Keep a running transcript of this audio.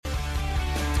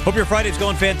Hope your Friday's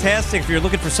going fantastic. If you're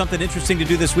looking for something interesting to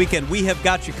do this weekend, we have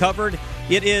got you covered.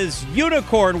 It is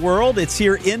Unicorn World. It's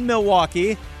here in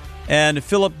Milwaukee. And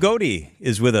Phillip Gootee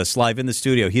is with us live in the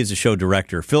studio. He is the show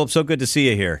director. Phillip, so good to see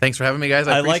you here. Thanks for having me, guys.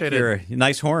 I appreciate it. Like your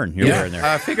nice horn you're wearing there.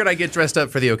 I figured I'd get dressed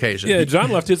up for the occasion. Yeah, John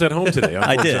left his at home today,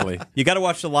 I unfortunately. did. You got to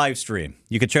watch the live stream.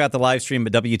 You can check out the live stream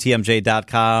at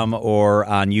WTMJ.com or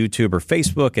on YouTube or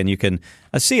Facebook, and you can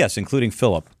see us, including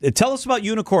Phillip. Tell us about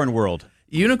Unicorn World.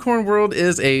 Unicorn World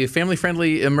is a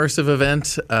family-friendly, immersive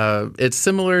event. It's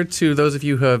similar to those of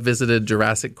you who have visited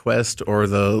Jurassic Quest or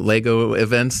the Lego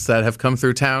events that have come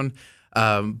through town,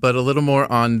 but a little more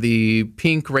on the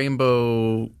pink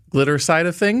rainbow glitter side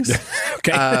of things.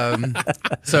 Okay.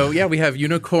 So, yeah, we have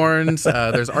unicorns.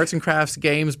 There's arts and crafts,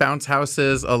 games, bounce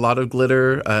houses, a lot of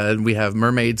glitter. We have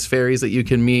mermaids, fairies that you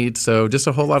can meet. So just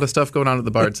a whole lot of stuff going on at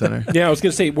the Bard Center. Yeah, I was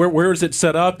going to say, where is it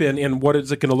set up and what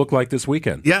is it going to look like this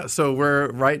weekend? Yeah, so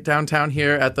we're right downtown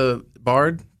here at the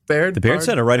Bard Baird. The Baird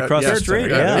Center, right across the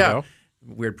street. Yeah.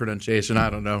 Weird pronunciation,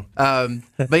 I don't know.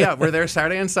 But yeah, we're there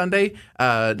Saturday and Sunday,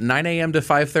 9 a.m. to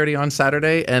 5:30 on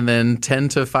Saturday, and then 10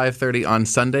 to 5:30 on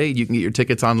Sunday. You can get your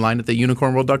tickets online at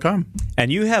theunicornworld.com.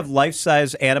 And you have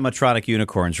life-size animatronic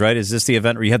unicorns, right? Is this the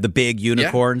event where you have the big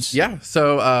unicorns? Yeah.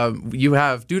 So you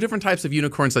have two different types of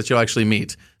unicorns that you'll actually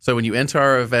meet. So when you enter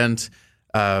our event,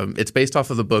 it's based off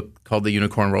of the book called The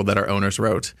Unicorn World that our owners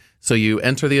wrote. So you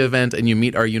enter the event and you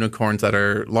meet our unicorns that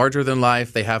are larger than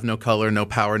life. They have no color, no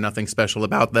power, nothing special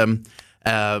about them.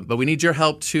 But we need your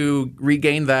help to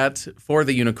regain that for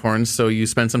the unicorns. So you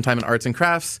spend some time in arts and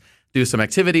crafts, do some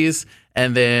activities,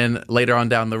 and then later on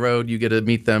down the road, you get to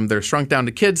meet them. They're shrunk down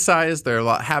to kid size. They're a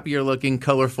lot happier looking,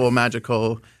 colorful,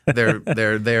 magical.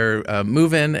 They're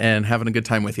moving and having a good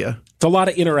time with you. It's a lot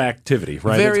of interactivity,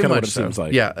 right? Very That's much what it seems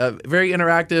like. Yeah, very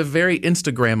interactive, very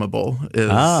Instagrammable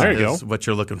is what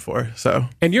you're looking for. So,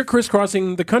 and you're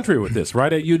crisscrossing the country with this,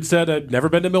 right? You'd said I'd never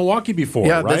been to Milwaukee before,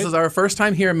 yeah, right? This is our first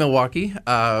time here in Milwaukee.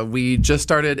 We just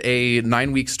started a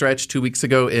 9-week stretch 2 weeks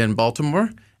ago in Baltimore,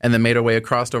 and then made our way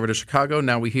across over to Chicago.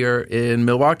 Now we're here in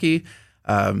Milwaukee.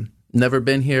 Never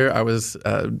been here. I was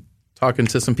talking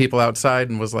to some people outside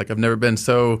and was like, I've never been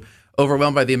so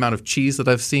overwhelmed by the amount of cheese that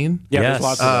I've seen. Yeah, Yes. there's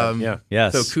lots of that. Yeah.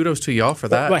 Yes. So kudos to y'all for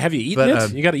that. Well, have you eaten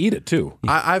it? You got to eat it, too.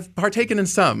 I've partaken in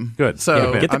some. Good.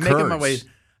 So Yeah, get the I'm making my curds. way.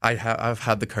 I've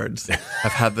had the curds.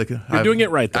 I've had the. You're doing it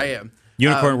right, though. I am.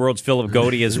 Unicorn World's Phillip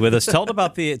Gootee is with us. Tell us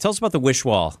about the wish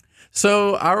wall.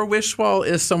 So our wish wall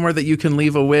is somewhere that you can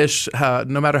leave a wish,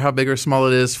 no matter how big or small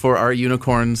it is, for our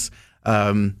unicorns.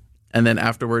 And then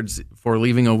afterwards, for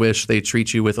leaving a wish, they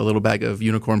treat you with a little bag of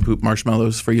unicorn poop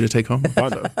marshmallows for you to take home.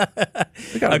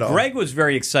 Greg was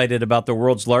very excited about the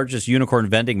world's largest unicorn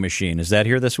vending machine. Is that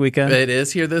here this weekend? It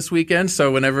is here this weekend.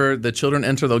 So whenever the children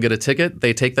enter, they'll get a ticket.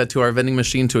 They take that to our vending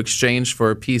machine to exchange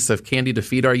for a piece of candy to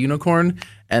feed our unicorn.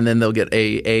 And then they'll get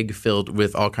a egg filled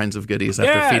with all kinds of goodies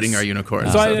after feeding our unicorn.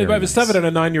 So I have a 7- and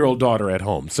a 9-year-old daughter at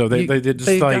home. So they did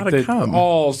just gotta come.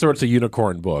 all sorts of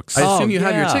unicorn books. I assume you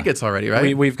have your tickets already,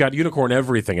 right? We've got unicorn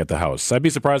everything at the house. I'd be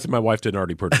surprised if my wife didn't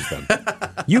already purchase them.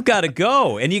 You got to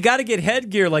go, and you got to get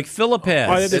headgear like Phillip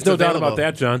has. There's no doubt about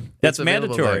that, John. That's It's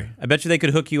available mandatory. there. I bet you they could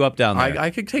hook you up down there. I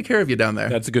could take care of you down there.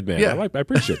 That's a good man. Yeah. I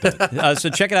appreciate that. So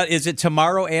check it out. Is it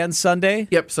tomorrow and Sunday?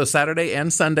 Yep, so Saturday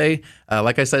and Sunday.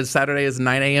 Like I said, Saturday is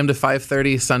 9 a.m. to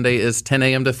 5:30. Sunday is 10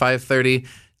 a.m. to 5:30.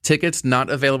 Tickets not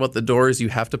available at the doors. You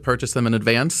have to purchase them in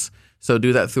advance. So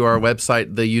do that through our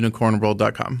website,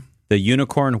 theunicornworld.com.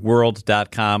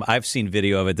 Theunicornworld.com. I've seen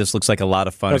video of it. This looks like a lot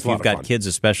of fun. That's If you've got kids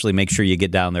especially, make sure you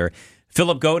get down there.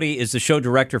 Phillip Gootee is the show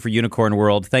director for Unicorn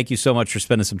World. Thank you so much for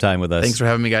spending some time with us. Thanks for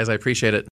having me, guys. I appreciate it.